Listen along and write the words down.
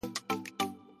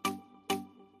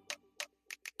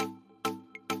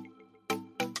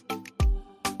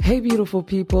Hey, beautiful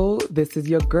people. This is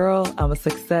your girl. I'm a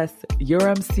success, your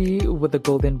MC with a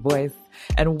golden voice,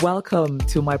 and welcome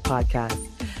to my podcast.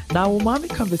 Now, Umami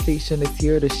Conversation is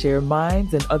here to share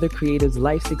minds and other creatives'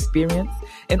 life's experience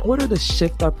in order to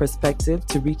shift our perspective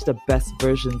to reach the best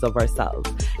versions of ourselves.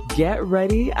 Get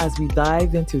ready as we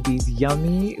dive into these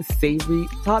yummy, savory,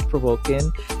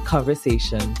 thought-provoking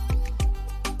conversations.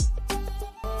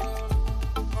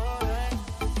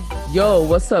 Yo,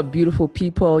 what's up, beautiful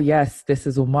people? Yes, this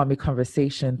is Umami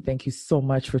Conversation. Thank you so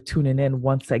much for tuning in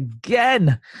once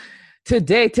again.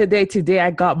 Today,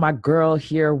 I got my girl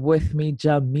here with me,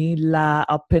 Jamilla,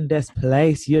 up in this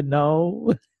place, you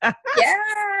know.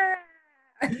 Yeah.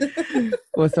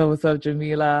 What's up,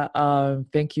 Jamilla?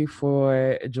 Thank you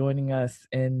for joining us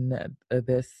in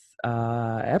this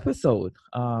episode.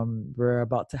 We're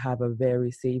about to have a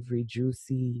very savory,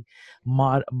 juicy,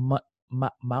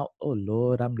 mouth, oh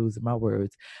Lord, I'm losing my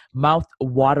words,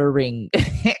 mouth-watering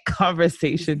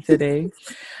conversation today.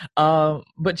 But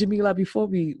Jamilla, before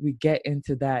we get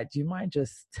into that, do you mind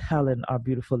just telling our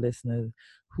beautiful listeners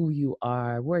who you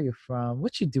are, where you're from,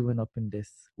 what you're doing up in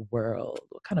this world?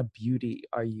 What kind of beauty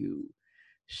are you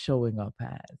showing up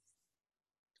as?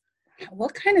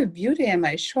 What kind of beauty am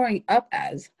I showing up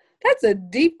as? That's a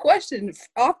deep question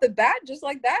off the bat, just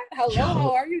like that. Hello,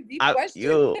 how are you? Deep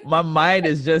question. My mind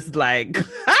is just like,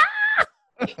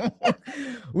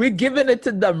 we're giving it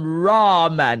to them raw,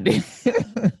 man.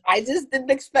 I just didn't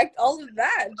expect all of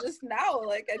that just now.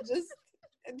 Like I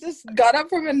just got up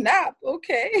from a nap.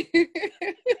 Okay.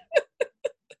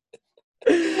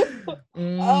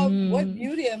 What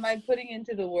beauty am I putting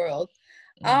into the world?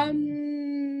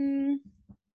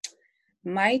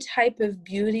 My type of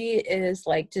beauty is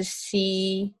like to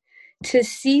see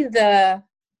the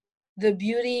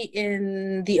beauty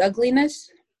in the ugliness,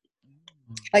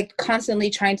 like constantly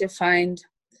trying to find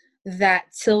that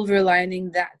silver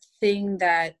lining, that thing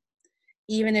that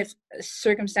even if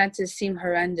circumstances seem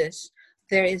horrendous,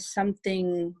 there is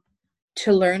something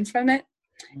to learn from it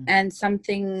and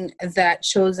something that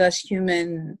shows us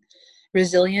human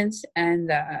resilience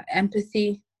and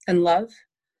empathy and love.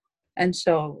 And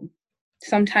so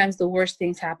sometimes the worst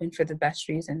things happen for the best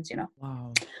reasons, you know.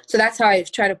 Wow. So that's how I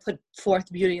try to put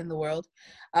forth beauty in the world.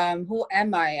 Who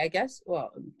am I guess?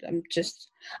 Well,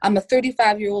 I'm a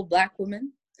 35-year-old Black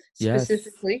woman,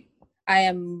 specifically. Yes. I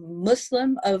am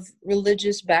Muslim of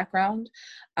religious background.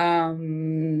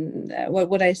 What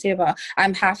would I say about?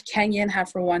 I'm half Kenyan,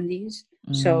 half Rwandese.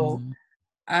 So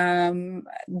I kind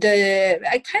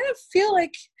of feel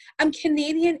like I'm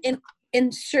Canadian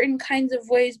in certain kinds of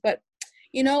ways, but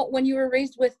you know, when you were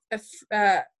raised with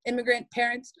immigrant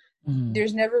parents,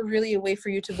 there's never really a way for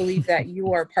you to believe that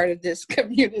you are part of this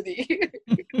community.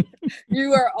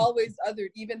 You are always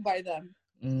othered, even by them.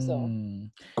 So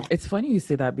it's funny you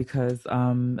say that because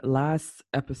last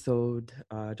episode,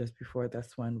 just before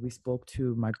this one, we spoke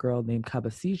to my girl named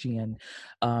Kabasiji, and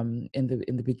in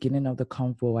the beginning of the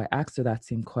convo, I asked her that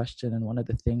same question, and one of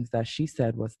the things that she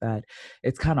said was that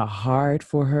it's kind of hard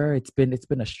for her. It's been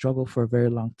a struggle for a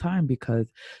very long time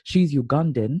because she's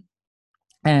Ugandan,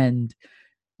 and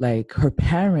like her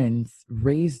parents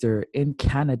raised her in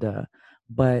Canada,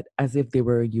 but as if they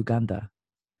were in Uganda.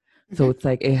 So it's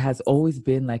like, it has always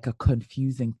been like a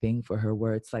confusing thing for her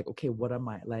where it's like, okay, what am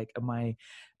I? Like, am I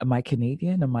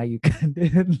Canadian? Am I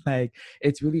Ugandan? Like,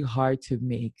 it's really hard to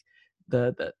make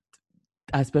the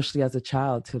especially as a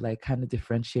child, to like kind of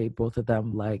differentiate both of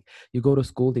them. Like, you go to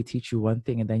school, they teach you one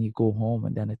thing, and then you go home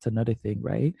and then it's another thing,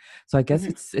 right? So I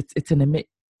guess it's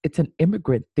an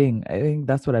immigrant thing. I think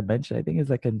that's what I mentioned. I think it's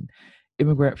like an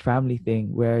immigrant family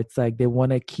thing where it's like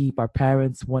our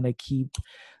parents want to keep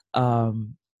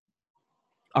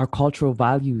our cultural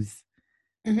values,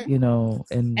 you know,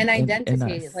 and identity.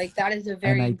 In us. Like that is a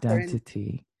very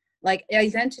identity. Like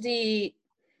identity,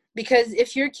 because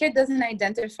if your kid doesn't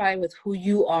identify with who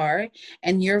you are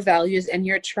and your values and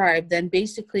your tribe, then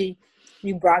basically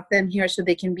you brought them here so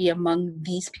they can be among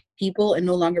these people and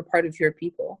no longer part of your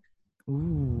people.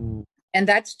 Ooh. And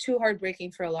that's too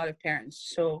heartbreaking for a lot of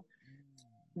parents. So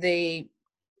they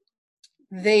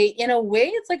in a way,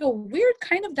 it's like a weird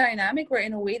kind of dynamic where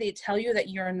in a way they tell you that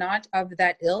you're not of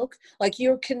that ilk. Like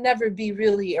you can never be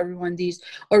really a Rwandese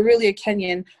or really a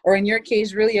Kenyan, or in your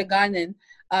case, really a Ghanaian,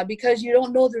 because you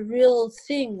don't know the real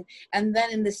thing. And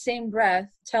then in the same breath,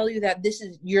 tell you that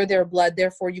you're their blood,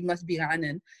 therefore you must be Ghanaian.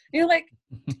 And you're like,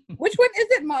 which one is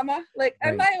it, mama? Like,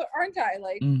 right. Am I, aren't I?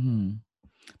 Like,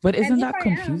 But isn't that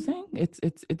confusing?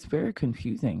 It's very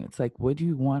confusing. It's like, what do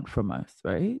you want from us,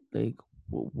 right? Like,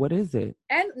 what is it?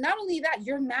 And not only that,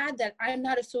 you're mad that I'm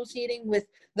not associating with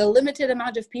the limited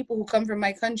amount of people who come from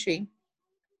my country.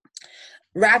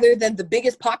 rather than the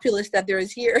biggest populace that there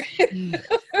is here.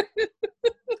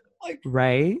 Like,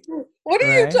 right, what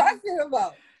are you right. talking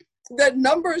about? The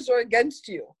numbers are against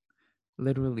you.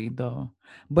 Literally, though.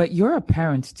 But you're a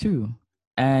parent too,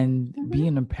 and Mm-hmm.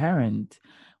 being a parent,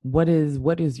 what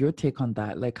is your take on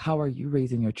that? Like, how are you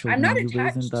raising your I'm children? Are not you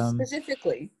raising attached them?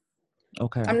 specifically.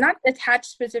 Okay. I'm not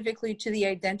attached specifically to the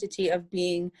identity of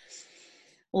being,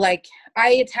 like, I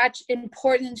attach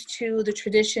importance to the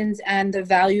traditions and the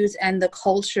values and the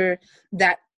culture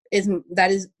that is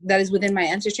within my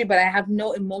ancestry, but I have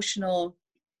no emotional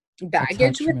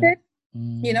baggage with Attachment.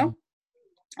 it, you know?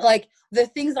 Like, the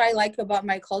things I like about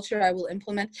my culture I will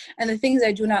implement, and the things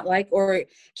I do not like or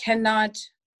cannot,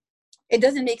 it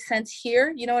doesn't make sense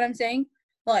here, you know what I'm saying?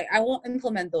 Like, I won't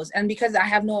implement those, and because I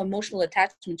have no emotional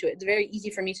attachment to it, it's very easy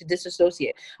for me to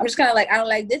disassociate. I'm just kind of like, I don't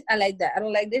like this, I like that, I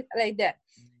don't like this, I like that.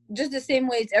 Just the same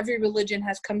way as every religion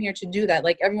has come here to do that.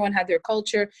 Like, everyone had their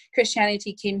culture.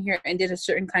 Christianity came here and did a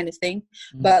certain kind of thing,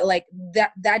 but like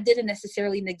that didn't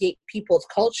necessarily negate people's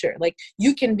culture. Like,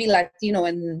 you can be Latino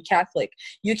and Catholic,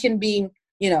 you can be,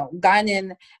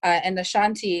 Ghanaian and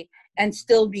Ashanti, and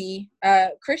still be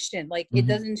Christian. Like, it Mm-hmm.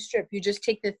 doesn't strip. You just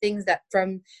take the things that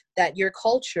from that your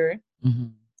culture, Mm-hmm.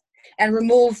 and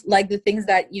remove like the things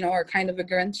that are kind of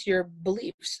against your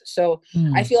beliefs. So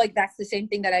I feel like that's the same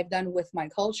thing that I've done with my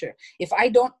culture. If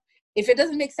it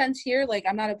doesn't make sense here, like,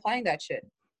 I'm not applying that shit,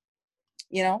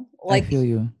 I like, feel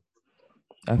you.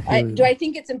 I feel do you. I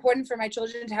think it's important for my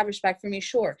children to have respect for me?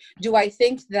 Sure. Do I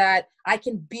think that I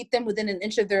can beat them within an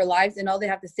inch of their lives and all they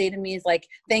have to say to me is like,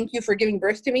 thank you for giving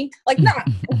birth to me? Like, nah.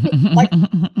 Like,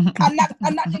 I'm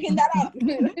not giving that up.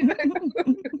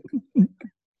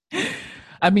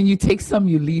 I mean, you take some,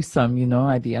 you leave some,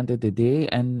 at the end of the day.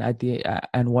 And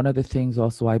and one of the things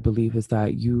also I believe is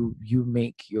that you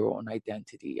make your own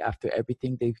identity after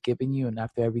everything they've given you, and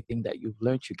after everything that you've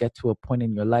learned. You get to a point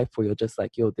in your life where you're just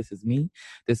like, yo, this is me,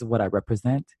 this is what I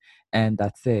represent, and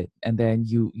that's it. And then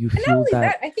you And not feel only that.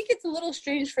 that, I think it's a little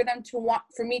strange for them to want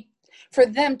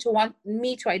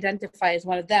me to identify as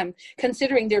one of them,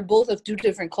 considering they're both of two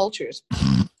different cultures.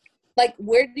 Like,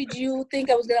 where did you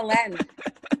think I was gonna land?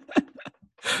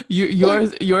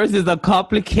 Yours is a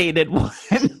complicated one.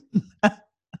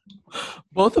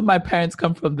 Both of my parents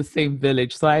come from the same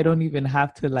village, so I don't even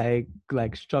have to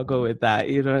like struggle with that,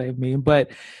 you know what I mean? But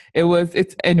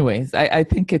it's anyways. I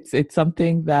think it's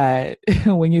something that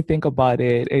when you think about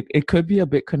it could be a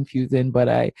bit confusing,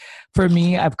 but for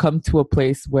me, I've come to a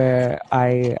place where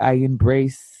I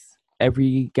embrace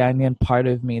every Ghanaian part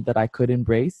of me that I could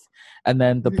embrace, and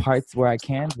then the parts where I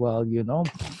can't, well,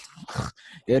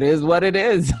 it is what it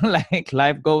is. Like,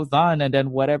 life goes on, and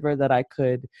then whatever that I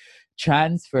could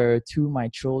transfer to my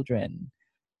children,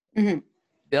 Mm-hmm.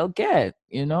 they'll get,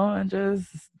 and just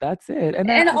that's it. And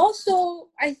And also,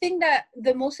 I think that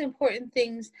the most important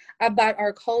things about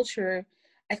our culture,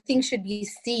 I think, should be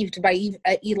received by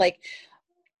like,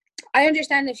 I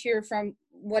understand if you're from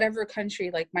whatever country,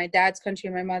 like my dad's country,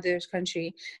 my mother's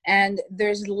country, and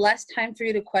there's less time for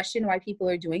you to question why people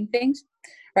are doing things,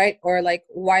 right? Or like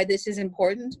why this is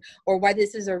important, or why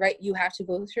this is a right you have to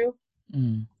go through.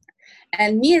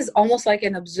 And me as almost like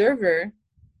an observer,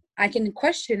 I can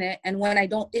question it, and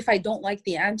if I don't like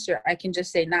the answer, I can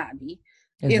just say, nah, B.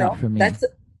 it's not for me. That's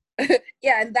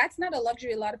yeah, and that's not a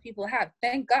luxury a lot of people have.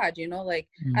 Thank God, like,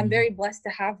 I'm very blessed to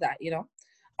have that, Yeah.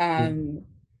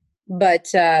 But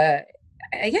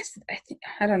I guess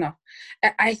I don't know.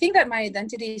 I think that my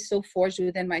identity is so forged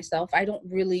within myself.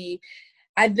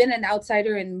 I've been an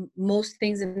outsider in most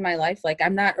things in my life. Like,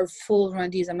 I'm not a full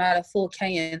Rwandese. I'm not a full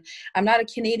Kenyan. I'm not a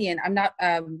Canadian. I'm not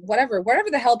whatever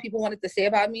the hell people wanted to say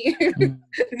about me,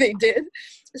 they did.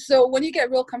 So when you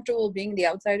get real comfortable being the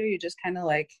outsider, you just kind of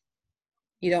like,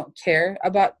 you don't care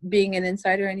about being an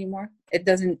insider anymore. It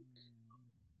doesn't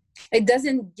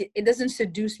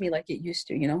seduce me like it used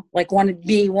to, like, want to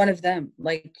be one of them.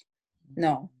 Like,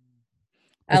 no.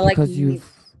 I It's like because me.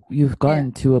 you've Yeah.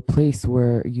 gotten to a place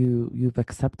where you've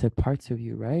accepted parts of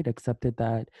you, right? Accepted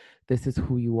that this is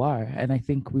who you are. And I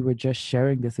think we were just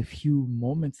sharing this a few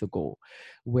moments ago,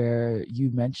 where you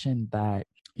mentioned that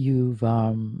you're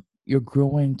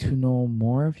growing to know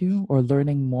more of you, or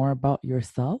learning more about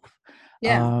yourself.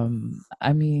 Yeah.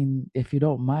 I mean, if you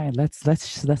don't mind, let's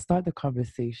start the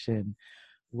conversation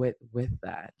with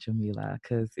that, Jamila,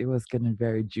 because it was getting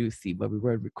very juicy, but we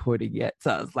weren't recording yet.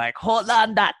 So I was like, hold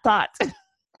on that thought.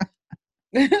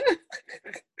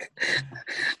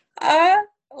 I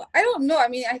don't know. I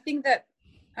mean, I think that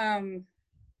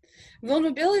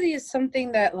vulnerability is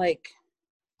something that, like,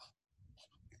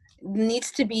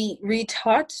 needs to be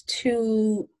retaught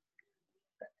to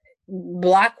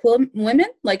Black women,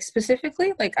 like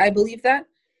specifically, like I believe that.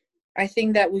 I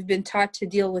think that we've been taught to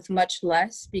deal with much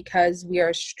less because we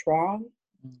are strong.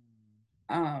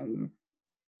 Um,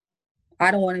 I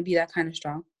don't want to be that kind of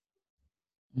strong.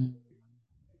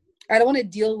 I don't want to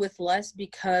deal with less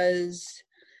because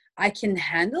I can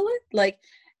handle it. Like,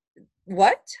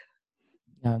 what?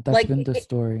 Yeah, that's Like, been the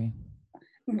story.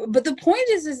 but the point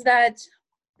is that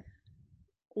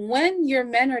when your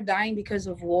men are dying because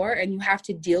of war and you have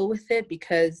to deal with it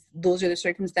because those are the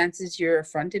circumstances you're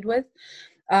affronted with,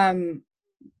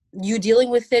 you dealing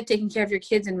with it, taking care of your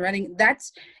kids and running,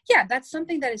 that's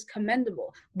something that is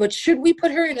commendable. But should we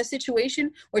put her in a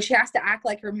situation where she has to act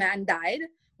like her man died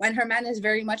when her man is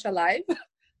very much alive?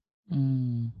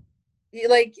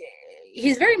 Like,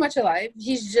 he's very much alive,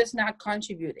 he's just not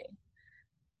contributing.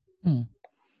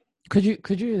 Could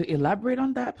you elaborate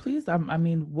on that, please? I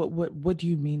mean, what do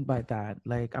you mean by that?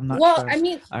 Like, I'm not Well, sure I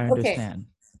mean, I understand.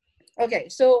 Okay,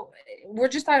 so we're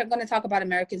just going to talk about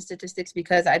American statistics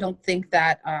because I don't think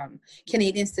that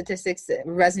Canadian statistics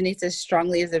resonates as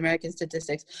strongly as American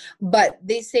statistics. But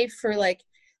they say for like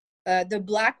the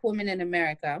Black woman in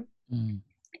America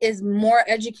is more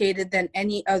educated than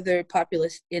any other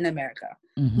populace in America.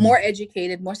 More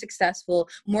educated, more successful,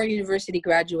 more university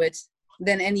graduates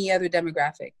than any other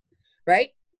demographic, right?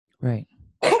 Right.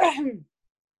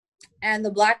 And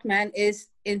the Black man is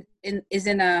in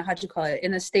a, how do you call it,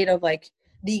 in a state of like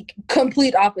the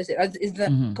complete opposite, is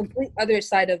the complete other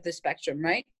side of the spectrum,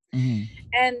 right?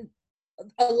 And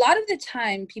a lot of the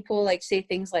time people like say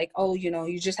things like, oh, you know,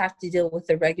 you just have to deal with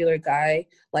the regular guy,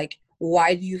 like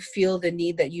why do you feel the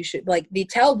need that you should, like they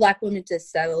tell Black women to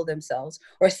settle themselves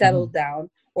or settle down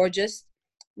or just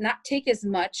not take as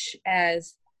much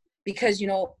as, because you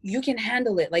know you can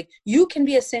handle it, like you can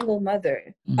be a single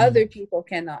mother, other people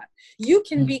cannot. You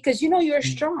can be, because you know you're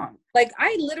strong. Like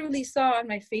I literally saw on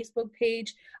my Facebook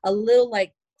page a little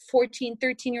like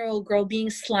 14-13-year-old girl being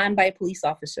slammed by a police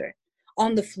officer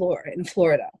on the floor in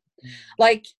Florida.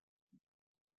 Like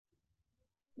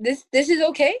this is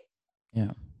okay?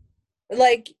 Yeah.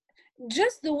 Like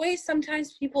just the way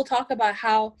sometimes people talk about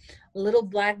how little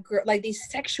Black girl, like they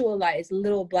sexualize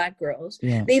little Black girls.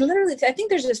 Yeah. They literally, I think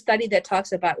there's a study that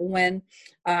talks about when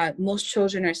most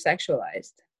children are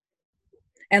sexualized.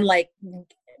 And like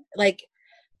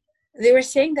they were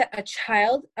saying that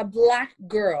a Black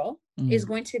girl is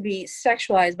going to be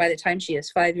sexualized by the time she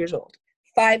is 5 years old.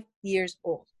 5 years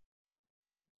old.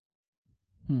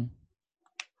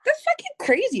 That's fucking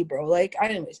crazy, bro. Like,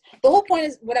 anyways, the whole point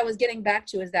is, what I was getting back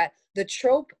to is that the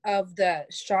trope of the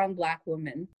strong Black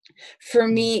woman, for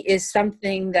me, is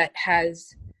something that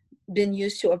has been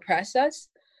used to oppress us,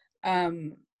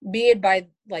 be it by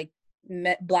like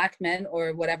Black men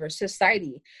or whatever.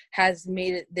 Society has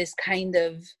made it this kind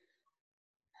of,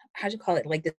 how do you call it,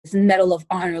 like this medal of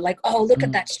honor, like, oh, look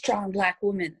at that strong Black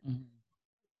woman.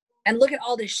 And look at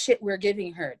all this shit we're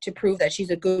giving her to prove that she's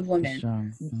a good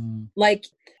woman. Like,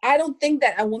 I don't think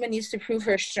that a woman needs to prove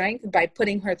her strength by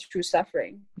putting her through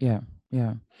suffering. Yeah.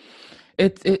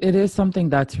 It is something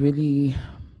that's really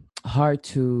hard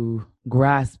to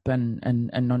grasp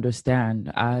and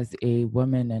understand as a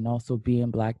woman, and also being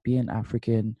Black, being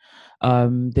African.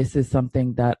 This is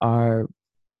something that our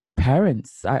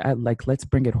parents, I like, let's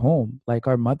bring it home, like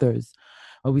our mothers.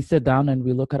 We sit down and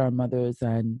we look at our mothers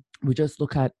and we just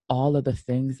look at all of the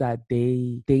things that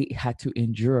they had to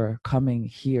endure coming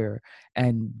here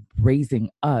and raising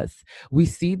us. We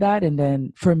see that, and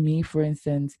then for me, for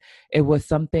instance, it was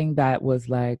something that was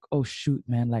like, oh shoot,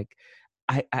 man, like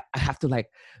I have to like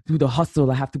do the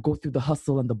hustle. I have to go through the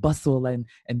hustle and the bustle and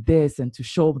this, and to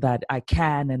show that I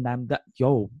can, and I'm that,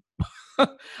 yo.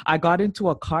 I got into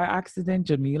a car accident,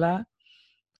 Jamila,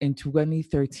 in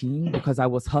 2013 because I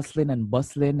was hustling and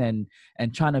bustling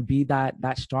and trying to be that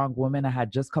strong woman. I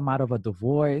had just come out of a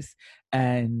divorce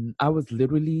and I was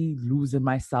literally losing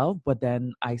myself. But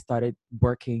then I started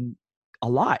working a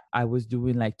lot. I was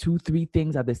doing like 2-3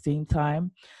 things at the same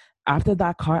time. After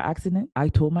that car accident, I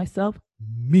told myself,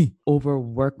 me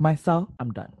overwork myself,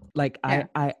 I'm done. Like Yeah.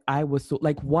 I was so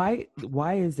like, why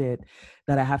is it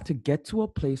that I have to get to a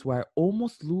place where I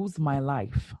almost lose my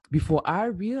life before I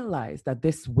realize that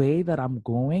this way that I'm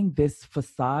going, this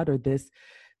facade, or this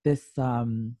I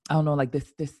don't know, like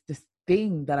this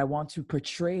thing that I want to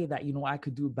portray, that, you know, I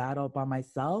could do battle by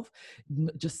myself,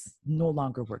 just no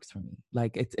longer works for me.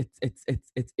 Like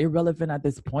it's irrelevant at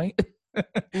this point.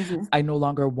 I no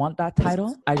longer want that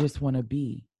title. I just want to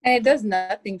be. And it does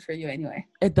nothing for you anyway.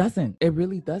 It doesn't. It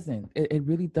really doesn't. It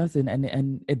really doesn't.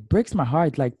 And it breaks my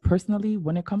heart. Like personally,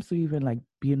 when it comes to even like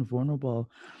being vulnerable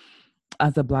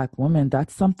as a Black woman,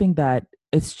 that's something that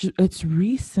it's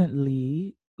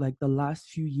recently like the last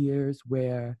few years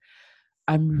where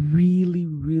I'm really,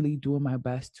 really doing my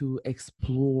best to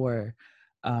explore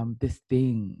this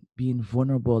thing, being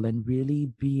vulnerable and really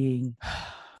being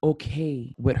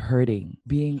okay with hurting,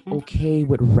 being okay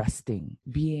with resting,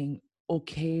 being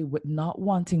okay with not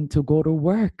wanting to go to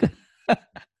work.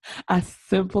 As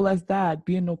simple as that,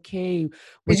 being okay Did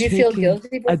with you feel taking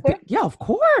guilty a day. before? Yeah, of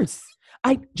course.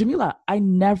 Jamila, I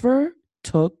never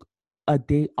took a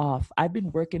day off. I've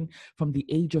been working from the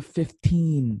age of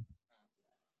 15,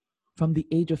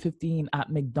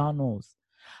 at McDonald's.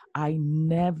 I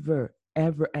never,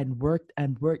 ever, and worked.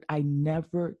 I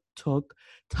never took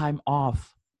time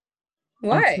off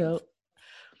Why? until,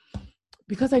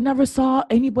 because I never saw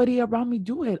anybody around me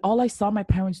do it. All I saw my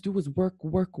parents do was work,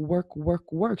 work, work,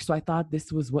 work, work. So I thought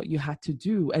this was what you had to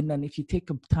do. And then if you take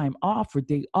a time off or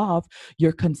day off,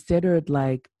 you're considered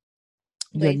like,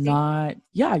 you're Lazy? not,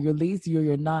 yeah, you're lazy, or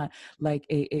you're not like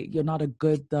you're not a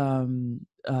good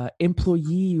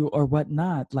employee or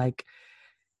whatnot. Like,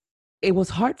 it was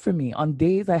hard for me on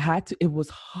days I had to. It was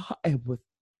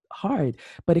hard,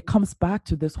 but it comes back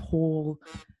to this whole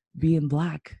being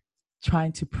black,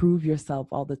 trying to prove yourself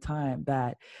all the time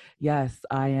that yes,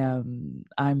 I'm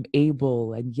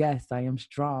able, and yes, I am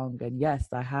strong, and yes,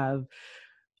 I have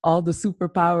all the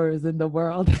superpowers in the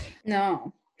world.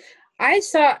 No. I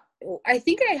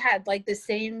think I had like the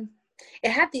same, it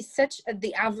had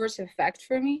the adverse effect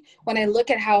for me when I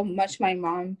look at how much my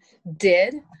mom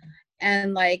did.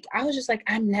 And like, I was just like,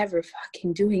 I'm never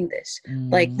fucking doing this.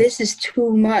 Like, Mm, this is too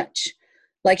much.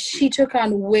 Like, she took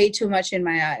on way too much in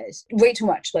my eyes. Way too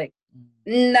much. Like,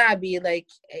 nah, be like,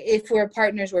 if we're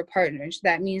partners, we're partners.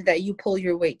 That means that you pull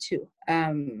your weight too.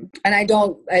 And I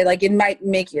like, it might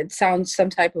make it sound some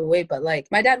type of way, but like,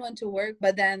 my dad went to work,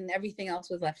 but then everything else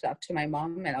was left up to my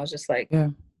mom. And I was just like, yeah,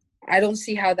 I don't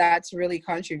see how that's really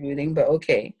contributing, but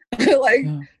okay. Like,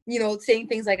 yeah, saying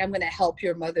things like, I'm going to help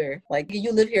your mother. Like,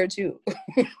 you live here too.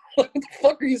 What the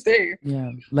fuck are you saying?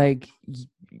 yeah. Like,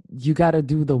 you got to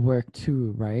do the work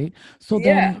too, right?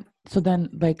 Yeah. So then,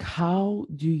 like, how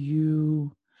do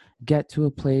you get to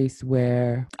a place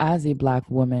where, as a black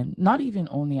woman, not even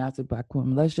only as a black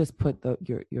woman, let's just put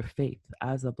your faith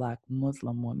as a black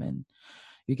Muslim woman,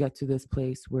 you get to this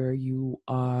place where you're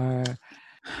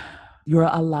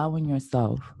allowing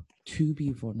yourself to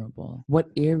be vulnerable. What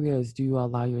areas do you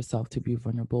allow yourself to be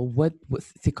vulnerable?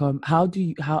 How do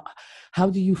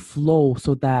you flow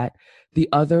so that the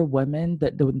other women,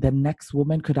 that the next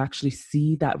woman could actually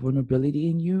see that vulnerability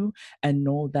in you and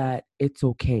know that it's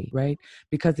okay, right?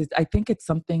 Because I think it's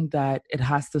something that it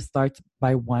has to start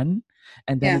by one,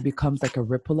 and then Yeah. it becomes like a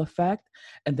ripple effect,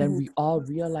 and then Mhm. we all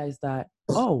realize that,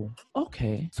 oh,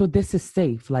 okay, so this is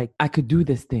safe. Like, I could do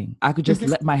this thing. I could just Mhm.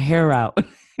 let my hair out.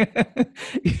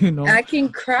 you And know I can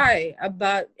cry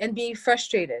about and be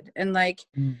frustrated, and like,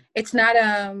 Mm, it's not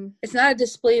a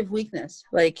display of weakness.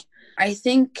 Like, I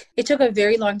think it took a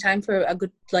very long time for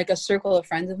a circle of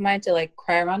friends of mine to like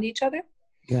cry around each other.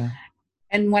 yeah.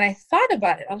 And when I thought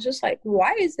about it, I was just like,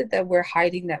 why is it that we're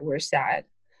hiding that we're sad?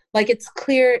 Like, it's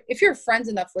clear if you're friends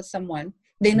enough with someone,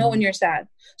 they know when Mm, you're sad.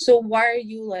 So why are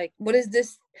you like, what is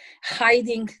this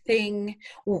hiding thing?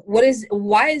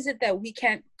 Why is it that we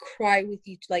can't cry with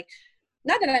each, like,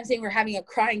 not that I'm saying we're having a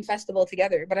crying festival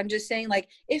together, but I'm just saying, like,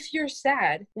 if you're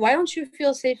sad, why don't you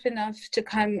feel safe enough to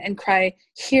come and cry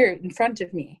here in front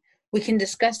of me? We can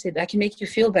discuss it. I can make you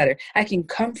feel better. I can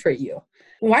comfort you.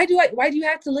 Why do you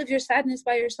have to live your sadness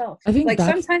by yourself? I think Like,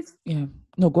 that's, sometimes, yeah.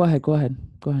 No, go ahead.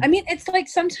 I mean, it's like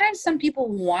sometimes some people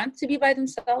want to be by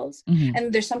themselves, Mm-hmm.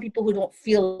 and there's some people who don't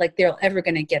feel like they're ever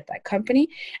going to get that company.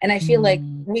 And I feel like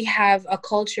Mm, we have a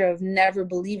culture of never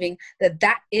believing that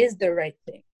that is the right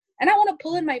thing. And I want to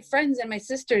pull in my friends and my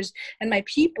sisters and my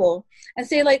people and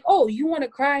say, like, oh, you want to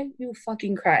cry? You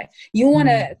fucking cry. You want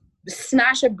mm, to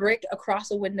smash a brick across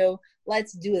a window?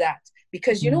 Let's do that.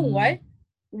 Because you know mm, what?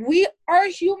 We are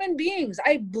human beings.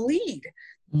 I bleed.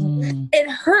 mm, It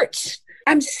hurts.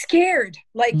 I'm scared.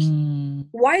 Like, mm,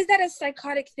 why is that a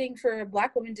psychotic thing for a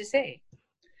black woman to say?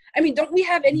 I mean, don't we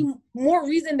have any more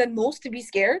reason than most to be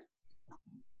scared?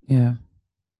 yeah.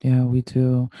 Yeah, we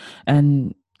do.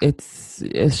 And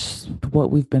it's what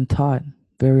we've been taught,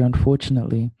 very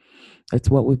unfortunately. It's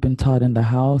what we've been taught in the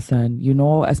house. And,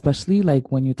 especially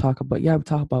like when you talk about, yeah, we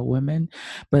talk about women,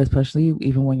 but especially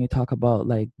even when you talk about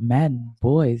like men,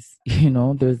 boys,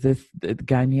 there's this, the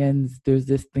Ghanaians, there's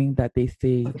this thing that they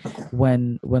say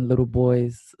when little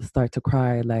boys start to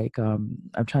cry, like,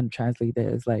 I'm trying to translate it,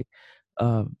 it's like,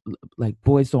 like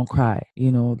boys don't cry,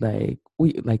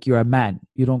 like you're a man,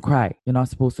 you don't cry, you're not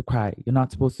supposed to cry, you're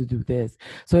not supposed to do this.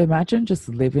 So imagine just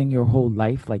living your whole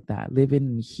life like that, living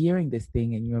and hearing this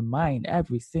thing in your mind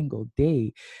every single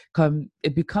day.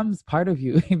 It becomes part of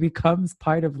you. It becomes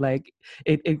part of, like,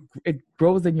 it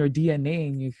grows in your DNA,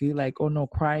 and you feel like, oh no,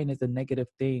 crying is a negative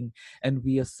thing, and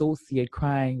we associate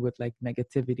crying with like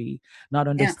negativity, not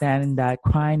understanding that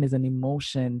crying is an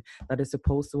emotion that is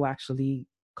supposed to actually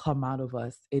come out of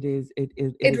us. It is a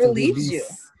relieves you.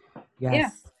 release.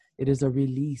 Yes. It is a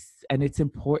release, and it's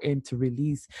important to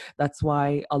release. That's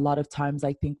why a lot of times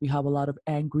I think we have a lot of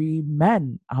angry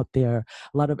men out there,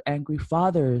 a lot of angry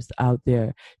fathers out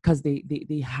there, because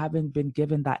they haven't been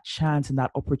given that chance and that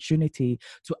opportunity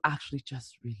to actually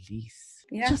just release.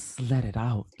 Just let it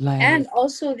out. And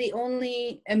also, the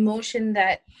only emotion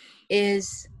that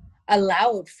is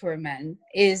allowed for men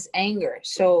is anger.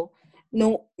 So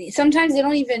no, sometimes they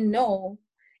don't even know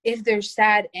if they're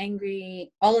sad,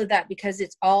 angry, all of that, because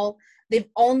they've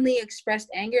only expressed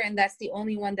anger, and that's the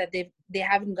only one that they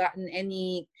haven't gotten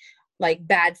any like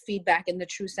bad feedback in the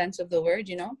true sense of the word,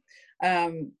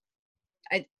 I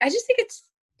just think it's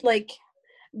like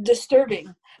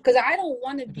disturbing, because I don't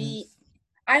want to be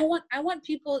I want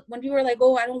people, when people are like,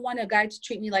 oh, I don't want a guy to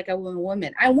treat me like a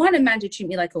woman. I want a man to treat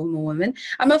me like a woman.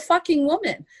 I'm a fucking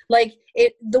woman. Like,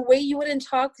 the way you wouldn't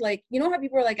talk, like, you know how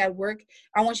people are like at work,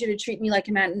 I want you to treat me like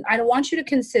a man. I don't want you to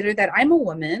consider that I'm a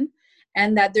woman,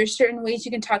 and that there's certain ways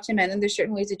you can talk to men, and there's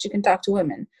certain ways that you can talk to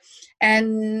women.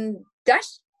 And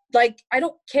that's like, I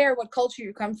don't care what culture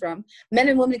you come from. Men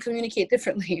and women communicate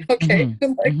differently. Okay.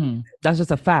 That's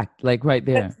just a fact, like right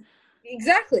there.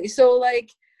 Exactly. So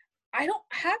like, I don't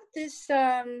have this,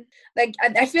 like,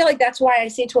 I feel like that's why I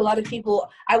say to a lot of people,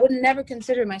 I would never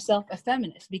consider myself a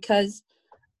feminist, because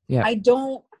I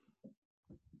don't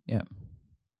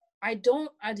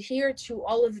adhere to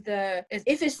all of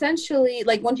if essentially,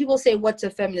 like, when people say, what's a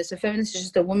feminist is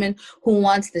just a woman who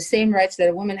wants the same rights that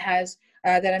a woman has,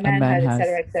 that a man has,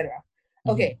 etc., etc.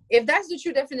 Okay, if that's the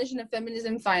true definition of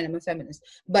feminism, fine, I'm a feminist.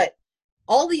 But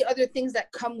all the other things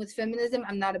that come with feminism,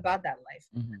 I'm not about that life.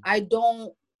 I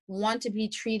don't want to be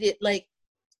treated like,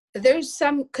 there's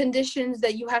some conditions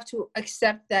that you have to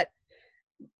accept that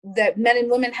men and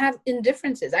women have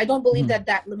indifferences. I don't believe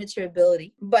that limits your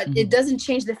ability, but it doesn't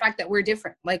change the fact that we're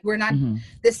different. Like, we're not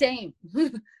the same.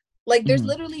 Like, there's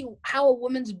literally how a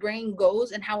woman's brain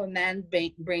goes and how a man's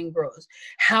brain grows,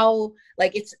 how,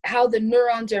 like, it's how the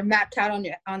neurons are mapped out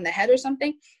on the head or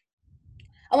something.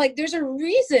 I'm like, there's a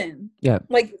reason.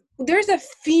 Like, there's a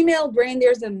female brain,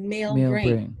 there's a male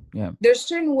brain. There's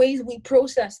certain ways we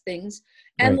process things.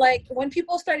 And like, when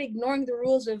people start ignoring the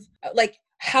rules of like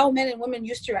how men and women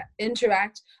used to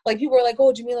interact, like, people are like,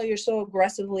 oh, Jamilla, you're so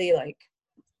aggressively like,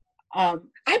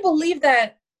 I believe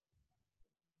that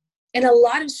in a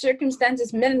lot of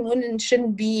circumstances, men and women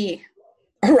shouldn't be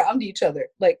around each other,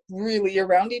 like really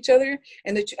around each other.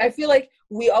 And I feel like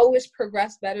we always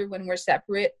progress better when we're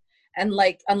separate. And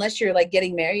like, unless you're like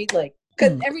getting married, like,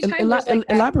 because every time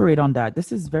elaborate on that.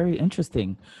 This is very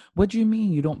interesting. What do you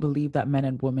mean you don't believe that men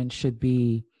and women should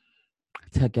be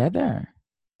together?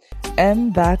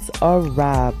 And that's a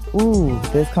wrap. Ooh,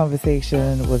 this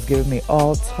conversation was giving me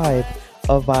all type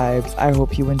of vibes. I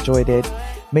hope you enjoyed it.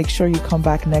 Make sure you come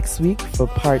back next week for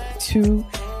part 2.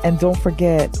 And don't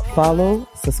forget, follow,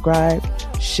 subscribe,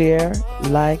 share,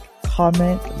 like,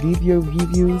 comment, leave your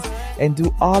reviews, and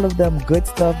do all of them good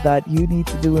stuff that you need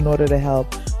to do in order to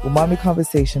help Umami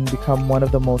Conversation become one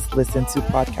of the most listened to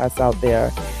podcasts out there.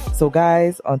 So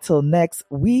guys, until next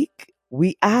week,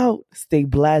 we out. Stay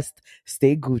blessed.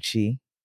 Stay Gucci.